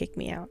have to kick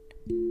me out.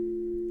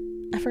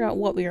 I forgot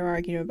what we were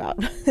arguing about.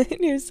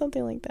 It was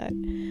something like that.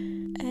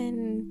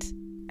 And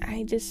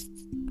I just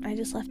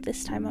left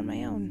this time on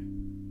my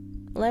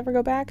own. Will I ever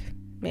go back?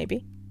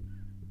 Maybe.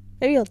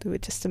 Maybe I'll do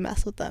it just to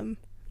mess with them.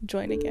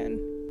 Join again.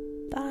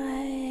 But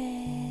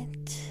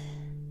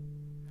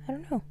I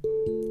don't know.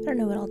 I don't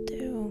know what I'll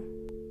do.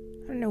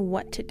 I don't know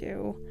what to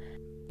do.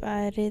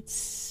 But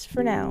it's,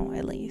 for now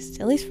at least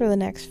for the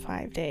next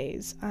 5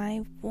 days,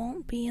 I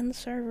won't be in the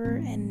server,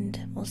 and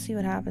we'll see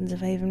what happens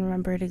if I even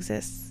remember it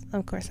exists.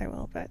 Of course I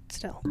will, but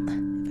still,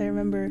 if I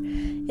remember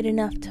it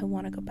enough to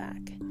want to go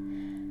back,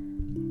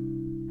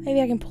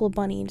 maybe I can pull a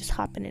Bunny and just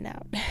hop in and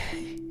out.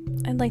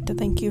 I'd like to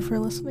thank you for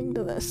listening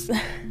to this.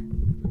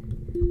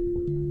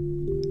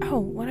 Oh,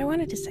 what I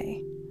wanted to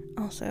say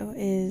also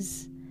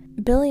is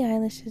Billie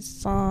Eilish's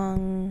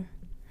song,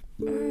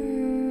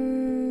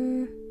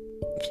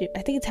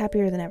 I think it's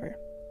Happier Than Ever.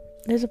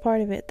 There's a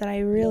part of it that I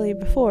really,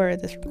 before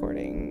this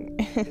recording,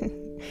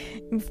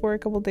 before a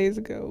couple days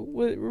ago,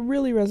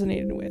 really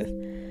resonated with,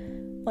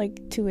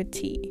 like, to a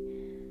T.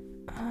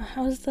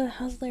 how's the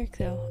lyric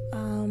though?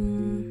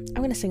 I'm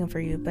gonna sing them for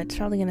you, but it's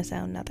probably gonna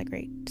sound not that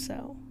great.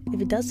 So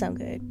if it does sound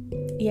good,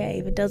 yay.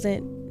 If it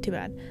doesn't, too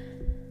bad.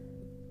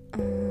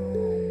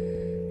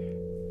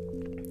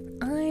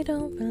 I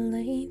don't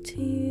relate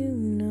to you,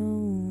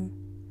 no.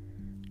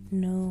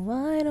 No,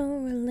 I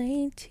don't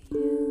relate to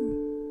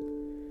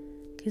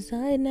you. 'Cause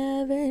I'd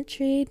never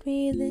treat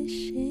me this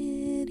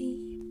shitty.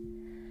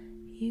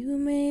 You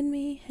made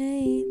me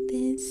hate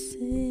this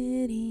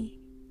city.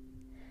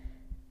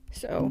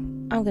 So,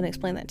 I'm gonna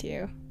explain that to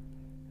you.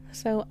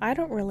 So, I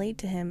don't relate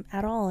to him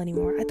at all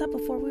anymore. I thought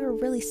before we were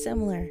really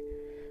similar.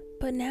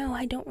 But now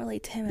I don't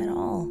relate to him at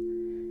all.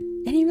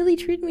 And he really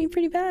treated me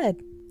pretty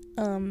bad.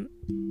 And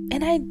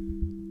I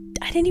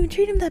didn't even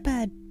treat him that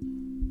bad.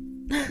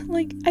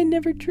 Like, I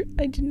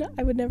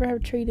would never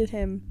have treated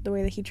him the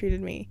way that he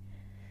treated me.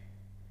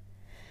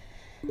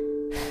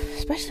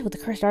 Especially with the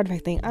cursed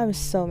artifact thing. I was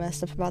so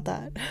messed up about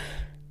that.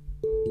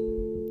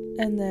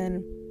 And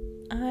then,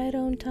 I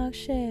don't talk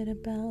shit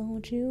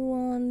about you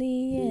on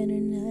the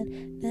internet.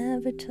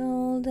 Never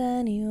told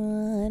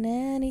anyone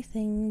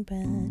anything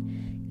bad.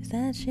 'Cause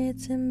that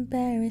shit's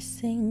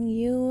embarrassing.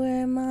 You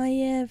were my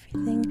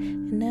everything.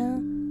 And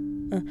now,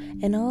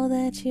 and all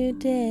that you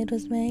did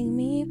was make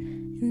me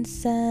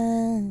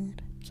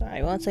sad. Sorry,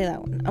 I won't say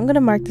that one. I'm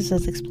gonna mark this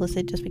as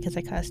explicit just because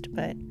I cussed,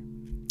 but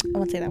I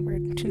won't say that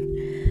word.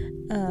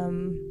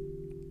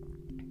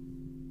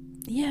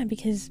 Yeah,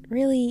 because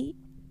really,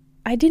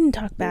 I didn't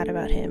talk bad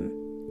about him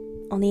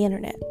on the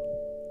internet.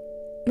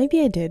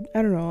 Maybe I did.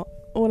 I don't know.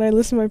 When I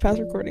listen to my past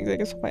recordings, I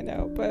guess I'll find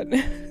out. But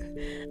I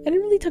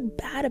didn't really talk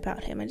bad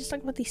about him. I just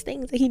talked about these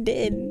things that he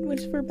did,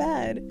 which were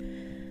bad.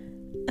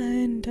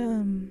 And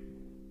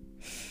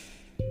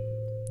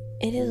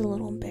it is a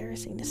little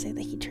embarrassing to say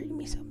that he treated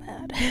me so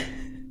bad.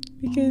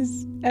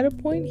 Because at a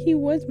point, he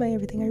was my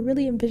everything. I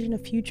really envisioned a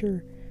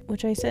future,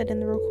 which I said in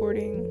the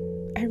recording.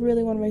 I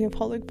really want to make it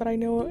public, but I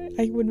know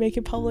I would make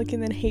it public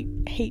and then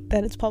hate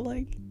that it's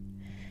public.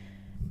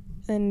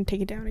 And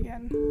take it down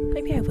again.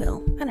 Maybe I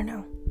will. I don't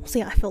know. We'll see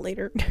how I feel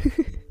later.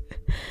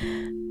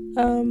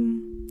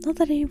 Not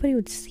that anybody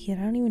would see it.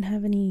 I don't even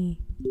have any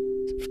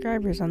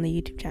subscribers on the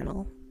YouTube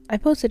channel. I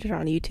posted it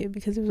on YouTube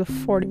because it was a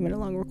 40-minute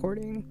long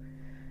recording.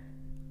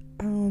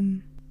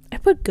 I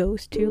put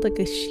ghost too, like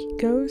a sheet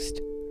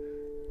ghost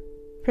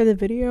for the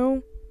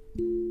video.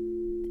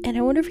 And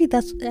I wonder if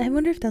that's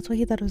why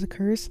he thought it was a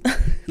curse.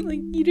 Like,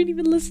 you didn't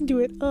even listen to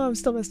it. Oh, I'm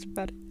still messed up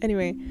about it.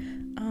 Anyway,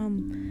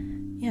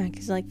 yeah,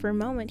 because, like, for a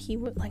moment, he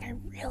would, like, I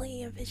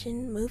really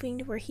envisioned moving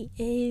to where he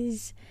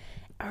is,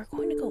 or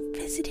going to go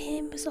visit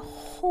him. It was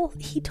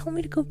he told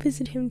me to go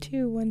visit him,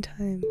 too, one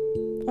time,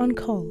 on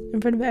call,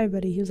 in front of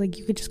everybody. He was like,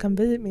 you could just come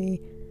visit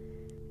me.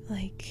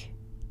 Like,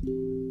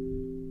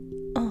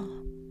 oh,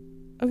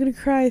 I'm gonna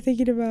cry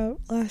thinking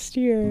about last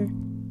year,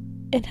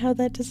 and how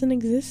that doesn't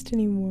exist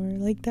anymore.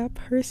 Like, that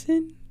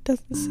person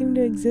doesn't seem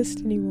to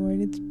exist anymore,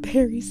 and it's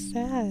very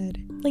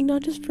sad. Like,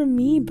 not just for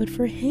me, but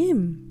for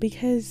him,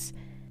 because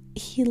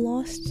he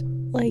lost,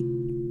 like,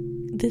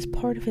 this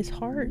part of his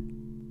heart.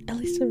 At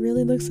least it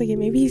really looks like it.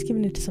 Maybe he's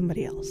giving it to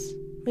somebody else.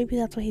 Maybe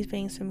that's why he's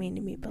being so mean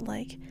to me. But,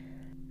 like,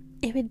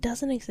 if it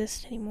doesn't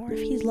exist anymore,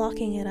 if he's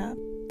locking it up,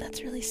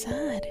 that's really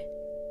sad.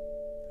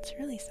 It's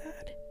really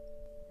sad.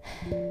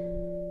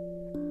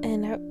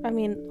 And I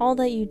mean, all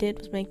that you did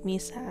was make me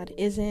sad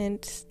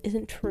isn't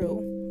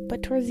true.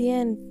 But towards the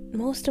end,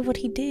 most of what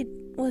he did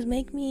was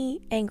make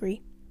me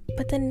angry,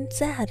 but then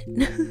sad.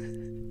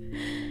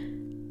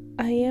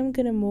 I am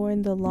gonna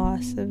mourn the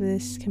loss of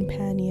this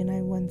companion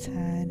I once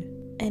had,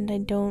 and I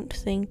don't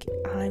think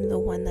I'm the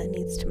one that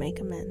needs to make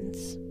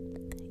amends.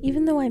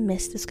 Even though I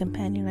miss this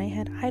companion I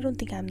had, I don't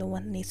think I'm the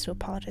one that needs to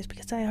apologize,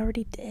 because I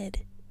already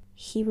did.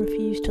 He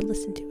refused to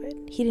listen to it.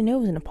 He didn't know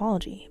it was an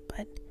apology,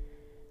 but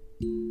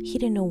he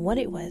didn't know what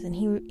it was, and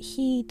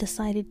he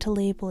decided to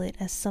label it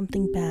as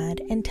something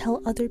bad and tell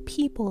other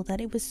people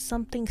that it was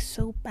something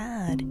so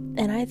bad.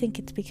 And I think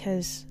it's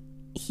because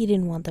he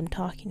didn't want them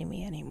talking to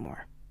me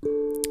anymore.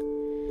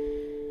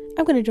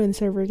 I'm gonna join the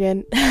server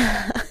again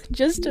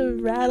just to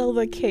rattle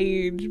the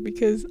cage,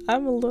 because I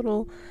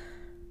want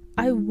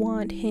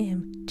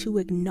him to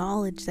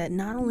acknowledge that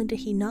not only did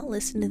he not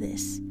listen to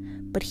this,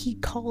 but he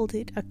called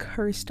it a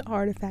cursed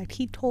artifact.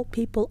 He told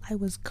people I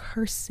was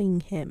cursing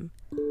him.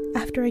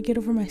 After I get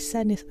over my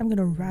sadness, I'm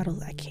gonna rattle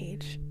that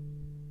cage.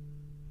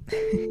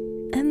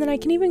 And then I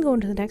can even go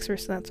into the next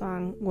verse of that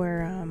song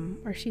where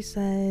she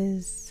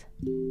says,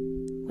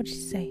 what'd she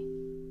say?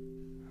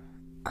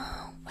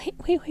 Oh, wait,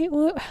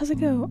 how's it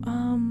go?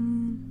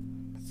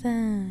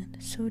 Sad,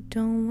 so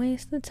don't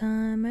waste the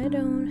time I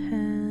don't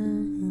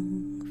have.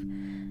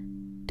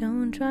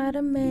 Don't try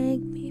to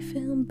make me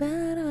feel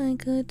bad. I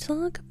could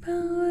talk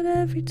about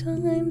every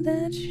time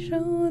that you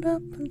showed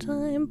up on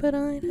time, but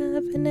I'd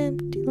have an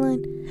empty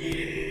line.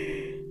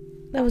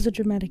 That was a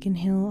dramatic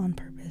inhale on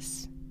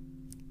purpose,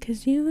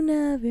 'cause you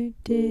never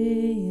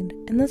did.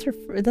 And that's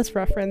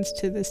reference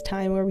to this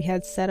time where we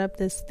had set up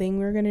this thing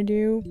we were gonna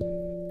do,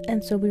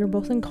 and so we were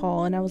both in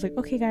call, and I was like,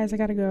 okay guys, I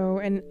gotta go,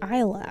 and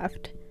I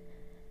left,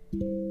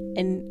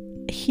 and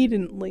he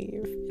didn't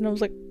leave. And I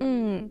was like,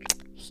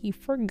 he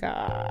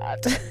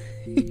forgot.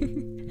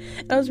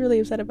 I was really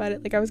upset about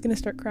it. Like, I was gonna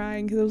start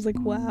crying because I was like,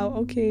 wow,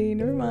 okay,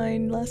 never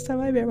mind. Last time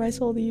I bare my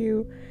soul to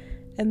you.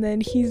 And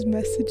then he's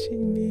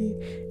messaging me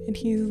and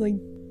he's like,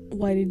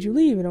 why did you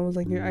leave? And I was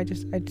like, I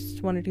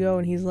just wanted to go.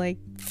 And he's like,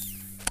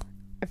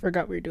 I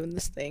forgot we were doing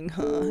this thing,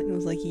 huh? And I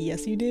was like,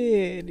 yes you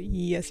did.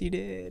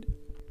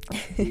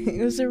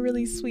 It was a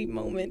really sweet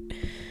moment.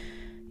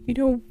 You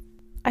know,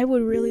 I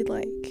would really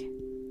like,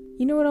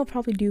 you know what I'll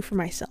probably do for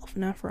myself,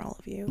 not for all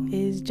of you,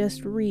 is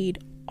just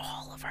read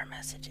all of our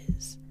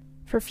messages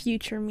for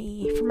future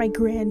me, for my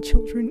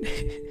grandchildren,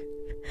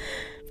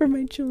 for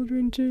my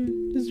children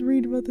to just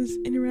read about this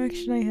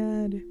interaction I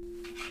had.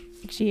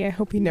 Gee, I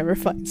hope he never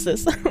finds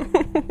this.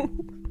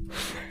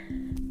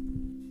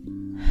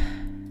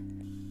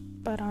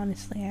 But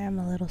honestly, I am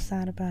a little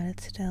sad about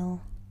it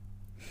still.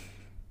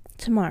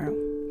 Tomorrow,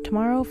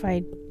 if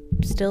I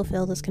still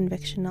feel this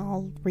conviction,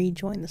 I'll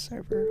rejoin the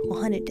server. I'll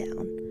hunt it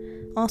down.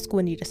 I'll ask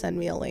Wendy to send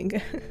me a link.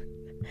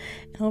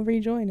 And I'll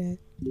rejoin it.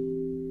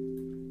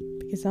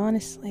 Because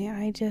honestly,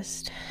 I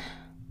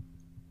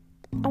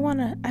don't want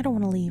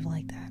to leave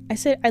like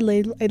that. I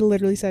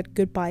literally said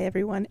goodbye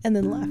everyone and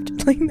then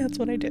left. Like, that's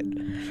what I did.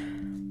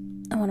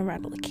 I want to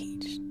rattle the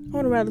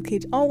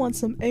cage. I want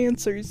some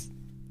answers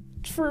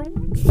for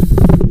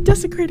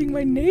desecrating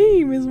my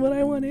name is what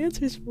I want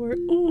answers for.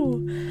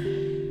 Ooh.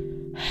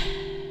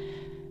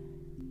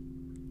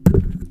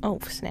 Oh,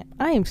 snap.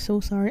 I am so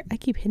sorry. I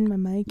keep hitting my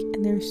mic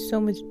and there's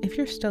so much. If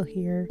you're still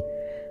here,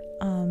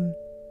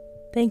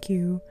 thank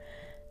you.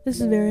 This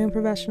is very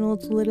unprofessional.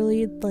 It's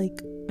literally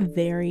like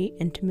very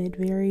intimate,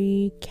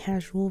 very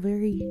casual,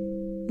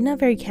 not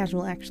very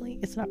casual actually.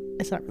 It's not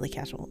really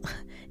casual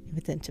if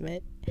it's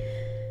intimate.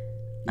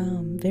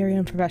 Very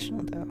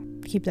unprofessional though.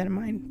 Keep that in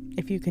mind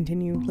if you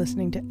continue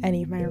listening to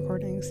any of my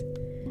recordings.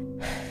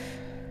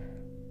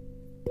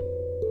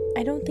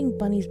 I don't think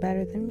Bunny's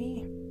better than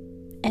me.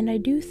 And I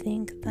do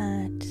think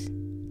that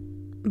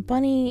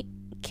Bunny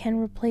can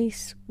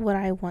replace what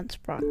I once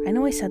brought. I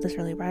know I said this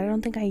earlier, but I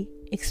don't think I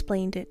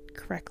explained it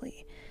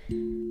correctly.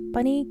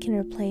 Bunny can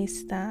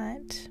replace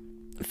that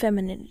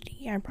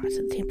femininity I brought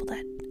to the table,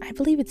 that I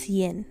believe it's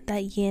yin,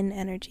 that yin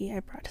energy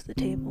I brought to the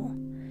table.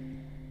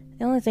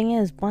 The only thing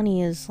is,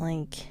 Bunny is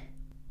like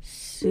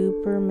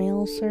super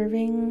male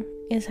serving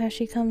is how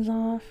she comes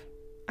off.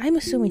 I'm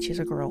assuming she's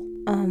a girl.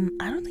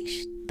 I don't think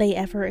they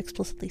ever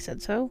explicitly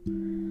said so,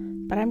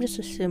 but I'm just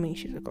assuming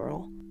she's a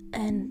girl.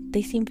 And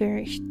they seem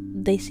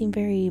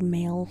very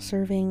male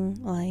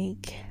serving,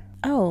 like,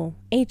 oh,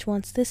 H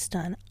wants this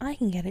done, I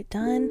can get it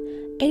done.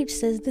 H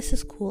says this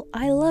is cool,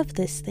 I love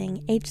this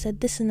thing. H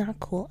said this is not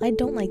cool, I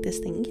don't like this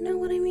thing. You know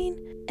what I mean?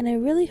 And I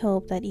really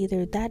hope that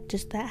either that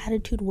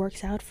attitude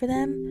works out for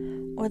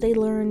them, or they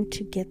learn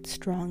to get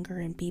stronger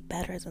and be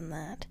better than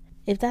that.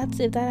 If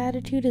that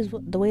attitude is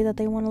the way that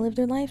they want to live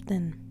their life,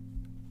 then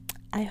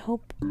I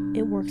hope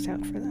it works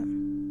out for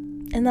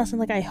them. And that's not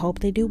like I hope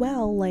they do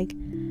well, like,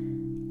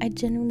 I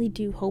genuinely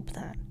do hope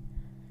that.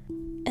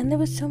 And there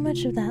was so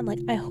much of that, like,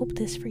 I hope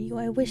this for you,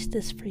 I wish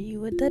this for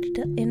you,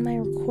 in my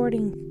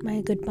recording,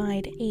 my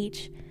goodbye to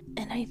H.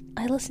 And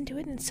I listened to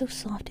it and it's so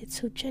soft, it's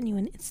so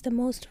genuine, it's the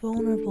most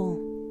vulnerable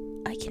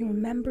I can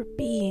remember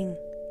being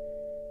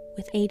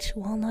with H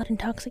while not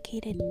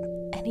intoxicated.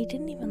 And he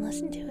didn't even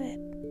listen to it.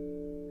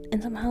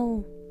 And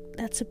somehow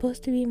that's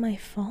supposed to be my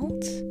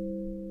fault?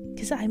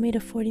 Because I made a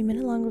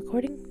 40-minute long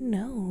recording?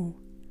 No.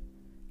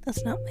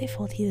 That's not my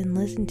fault he didn't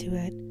listen to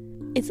it.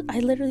 I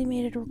literally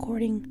made it a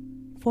recording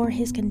for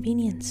his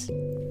convenience,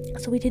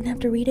 so he didn't have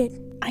to read it.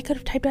 I could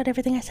have typed out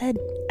everything I said.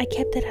 I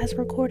kept it as a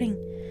recording,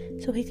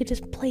 so he could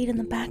just play it in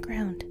the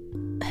background.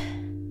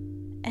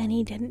 And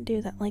he didn't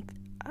do that. Like,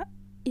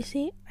 you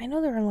see, I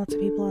know there are lots of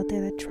people out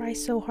there that try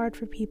so hard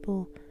for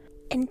people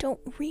and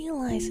don't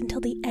realize until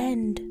the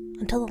end,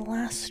 until the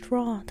last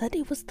straw, that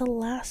it was the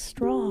last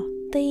straw.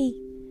 They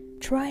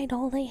tried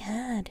all they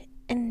had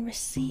and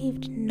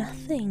received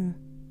nothing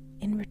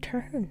in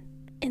return.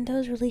 And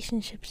those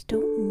relationships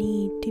don't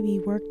need to be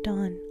worked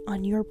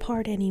on your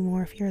part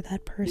anymore if you're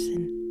that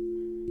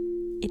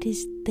person. It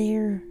is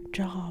their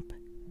job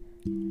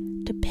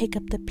to pick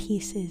up the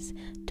pieces,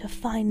 to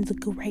find the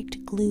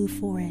correct glue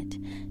for it,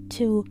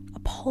 to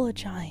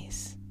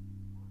apologize,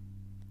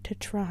 to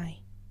try.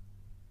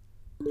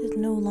 It is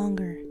no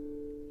longer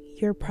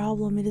your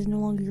problem, it is no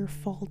longer your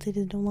fault, it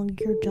is no longer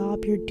your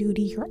job, your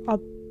duty, your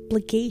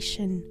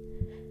obligation.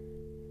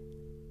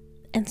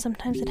 And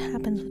sometimes it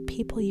happens with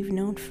people you've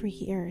known for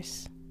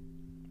years.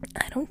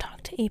 I don't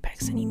talk to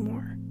Apex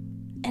anymore.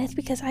 And it's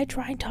because I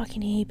tried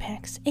talking to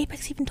Apex.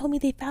 Apex even told me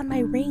they found my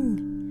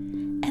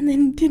ring. And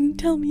then didn't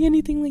tell me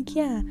anything, like,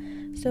 yeah,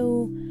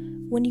 so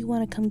when do you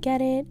want to come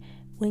get it?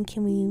 When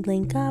can we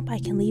link up? I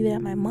can leave it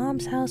at my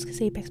mom's house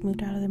because Apex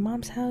moved out of their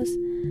mom's house.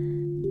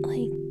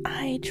 Like,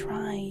 I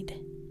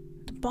tried.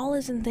 The ball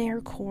is in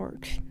their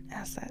court,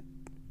 as that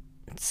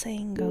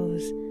saying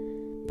goes.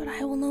 But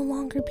I will no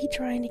longer be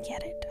trying to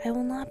get it. I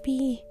will not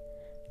be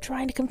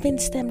trying to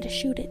convince them to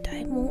shoot it.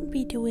 I won't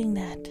be doing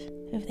that.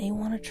 If they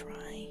want to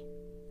try,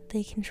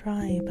 they can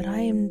try, but I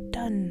am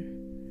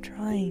done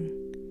trying.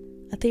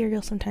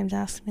 Ethereal sometimes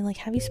asks me, like,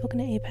 have you spoken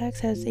to Apex?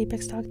 Has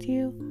Apex talked to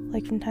you?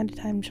 Like, from time to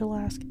time, she'll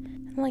ask.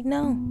 And I'm like,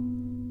 no.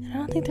 And I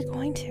don't think they're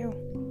going to.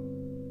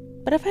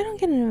 But if I don't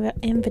get an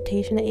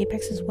invitation to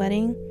Apex's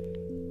wedding,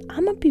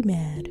 I'm gonna be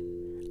mad.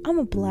 I'm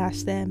gonna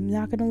blast them.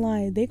 Not gonna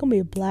lie. They're gonna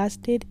be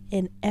blasted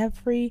in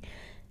every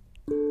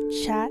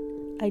chat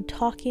I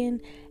talk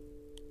in,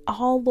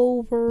 all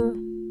over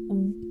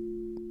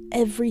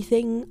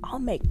everything. I'll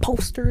make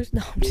posters.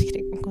 No, I'm just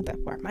kidding. I won't go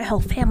that far. My whole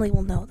family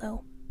will know,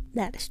 though.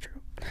 That is true.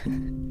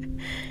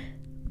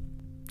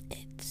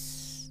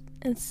 It's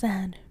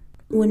sad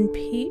when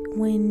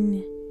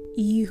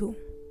you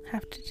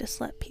have to just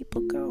let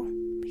people go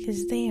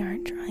because they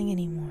aren't trying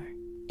anymore.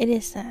 It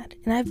is sad,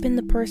 and I've been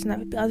the person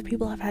that other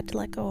people have had to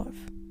let go of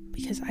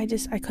because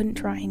I couldn't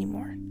try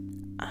anymore.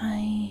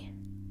 I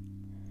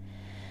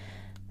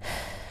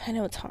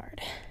know it's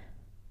hard,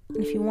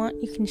 and if you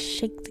want, you can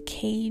shake the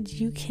cage,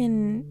 you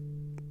can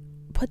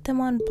put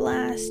them on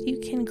blast, you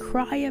can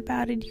cry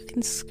about it, you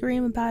can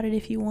scream about it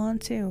if you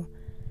want to.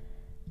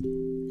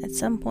 At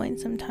some point,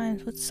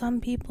 sometimes with some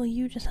people,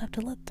 you just have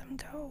to let them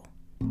go.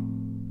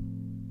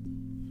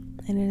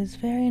 And it is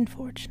very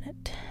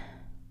unfortunate,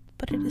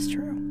 but it is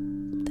true.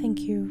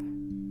 Thank you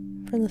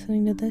for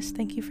listening to this.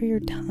 Thank you for your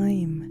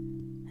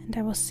time. And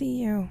I will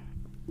see you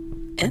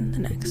in the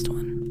next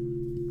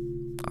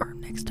one. Or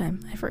next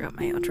time. I forgot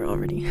my outro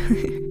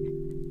already.